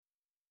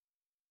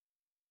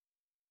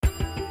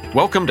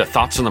Welcome to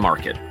Thoughts on the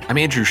Market. I'm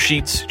Andrew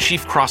Sheets,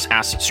 Chief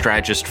Cross-Asset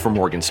Strategist for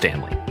Morgan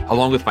Stanley.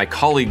 Along with my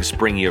colleagues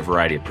bringing you a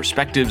variety of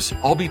perspectives,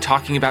 I'll be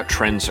talking about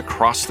trends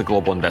across the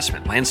global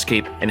investment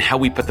landscape and how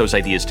we put those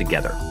ideas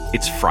together.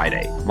 It's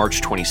Friday,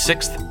 March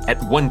 26th at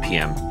 1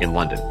 p.m. in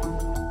London.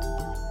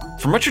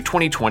 For much of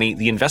 2020,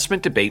 the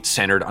investment debate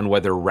centered on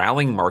whether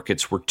rallying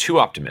markets were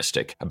too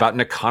optimistic about an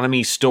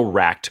economy still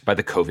racked by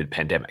the COVID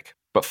pandemic.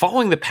 But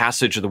following the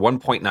passage of the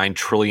 $1.9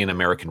 trillion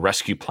American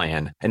Rescue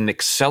Plan and an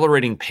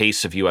accelerating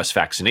pace of U.S.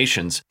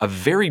 vaccinations, a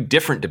very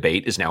different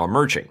debate is now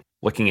emerging.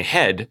 Looking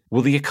ahead,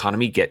 will the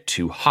economy get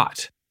too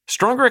hot?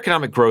 Stronger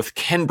economic growth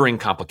can bring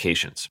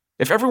complications.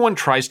 If everyone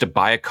tries to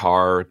buy a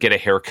car, get a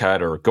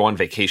haircut, or go on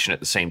vacation at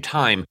the same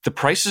time, the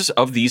prices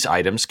of these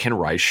items can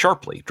rise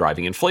sharply,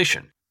 driving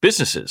inflation.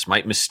 Businesses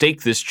might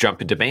mistake this jump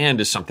in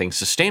demand as something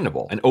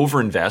sustainable and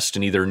overinvest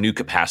in either new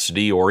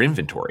capacity or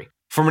inventory.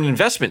 From an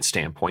investment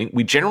standpoint,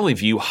 we generally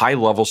view high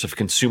levels of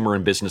consumer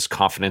and business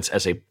confidence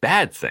as a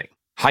bad thing.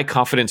 High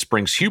confidence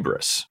brings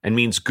hubris and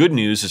means good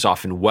news is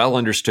often well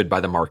understood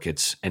by the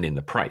markets and in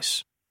the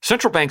price.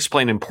 Central banks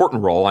play an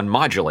important role on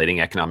modulating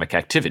economic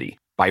activity.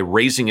 By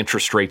raising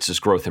interest rates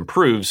as growth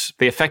improves,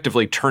 they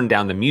effectively turn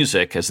down the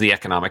music as the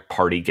economic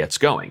party gets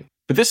going.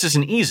 But this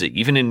isn't easy,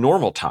 even in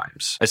normal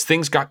times, as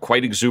things got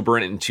quite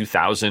exuberant in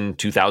 2000,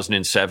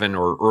 2007,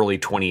 or early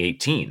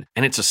 2018,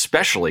 and it's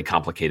especially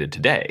complicated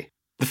today.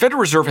 The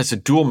Federal Reserve has a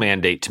dual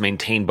mandate to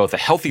maintain both a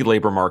healthy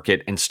labor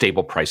market and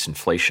stable price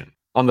inflation.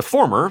 On the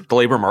former, the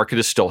labor market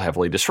is still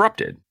heavily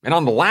disrupted. And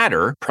on the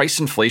latter, price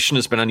inflation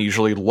has been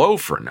unusually low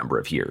for a number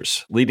of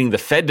years, leading the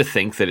Fed to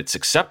think that it's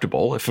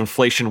acceptable if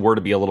inflation were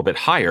to be a little bit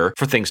higher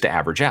for things to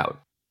average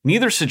out.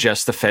 Neither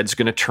suggests the Fed's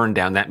going to turn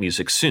down that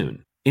music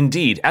soon.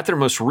 Indeed, at their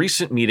most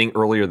recent meeting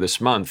earlier this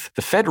month,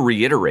 the Fed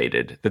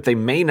reiterated that they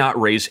may not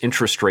raise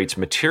interest rates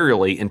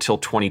materially until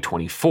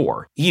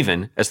 2024,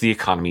 even as the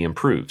economy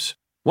improves.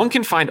 One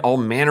can find all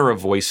manner of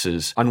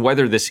voices on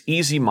whether this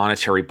easy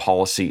monetary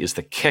policy is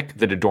the kick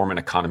that a dormant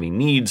economy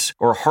needs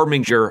or a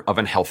harbinger of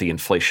unhealthy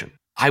inflation.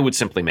 I would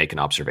simply make an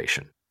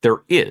observation.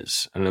 There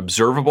is an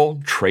observable,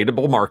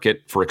 tradable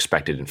market for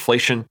expected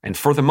inflation, and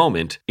for the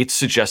moment, it's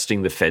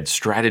suggesting the Fed's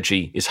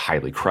strategy is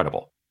highly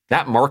credible.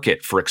 That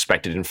market for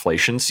expected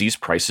inflation sees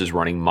prices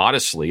running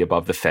modestly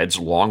above the Fed's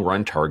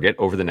long-run target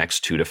over the next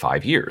 2 to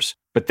 5 years.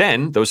 But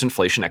then those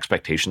inflation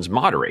expectations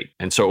moderate,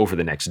 and so over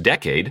the next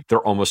decade, they're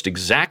almost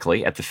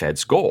exactly at the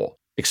Fed's goal.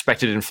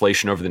 Expected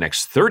inflation over the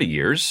next 30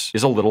 years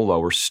is a little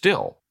lower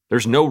still.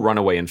 There's no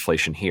runaway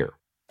inflation here.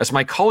 As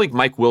my colleague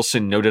Mike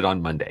Wilson noted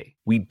on Monday,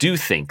 we do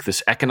think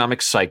this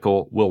economic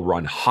cycle will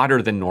run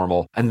hotter than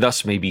normal and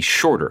thus may be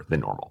shorter than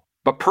normal.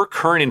 But per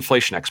current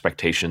inflation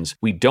expectations,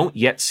 we don't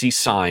yet see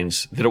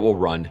signs that it will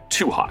run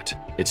too hot.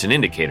 It's an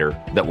indicator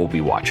that we'll be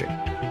watching.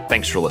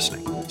 Thanks for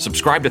listening.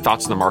 Subscribe to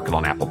Thoughts on the Market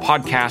on Apple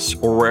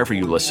Podcasts or wherever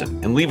you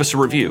listen, and leave us a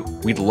review.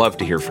 We'd love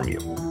to hear from you.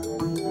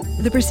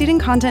 The preceding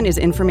content is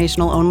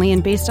informational only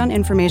and based on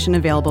information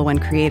available when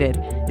created.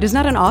 It is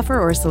not an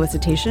offer or a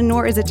solicitation,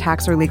 nor is it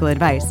tax or legal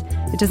advice.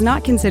 It does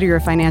not consider your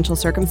financial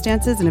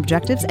circumstances and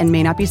objectives and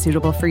may not be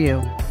suitable for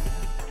you.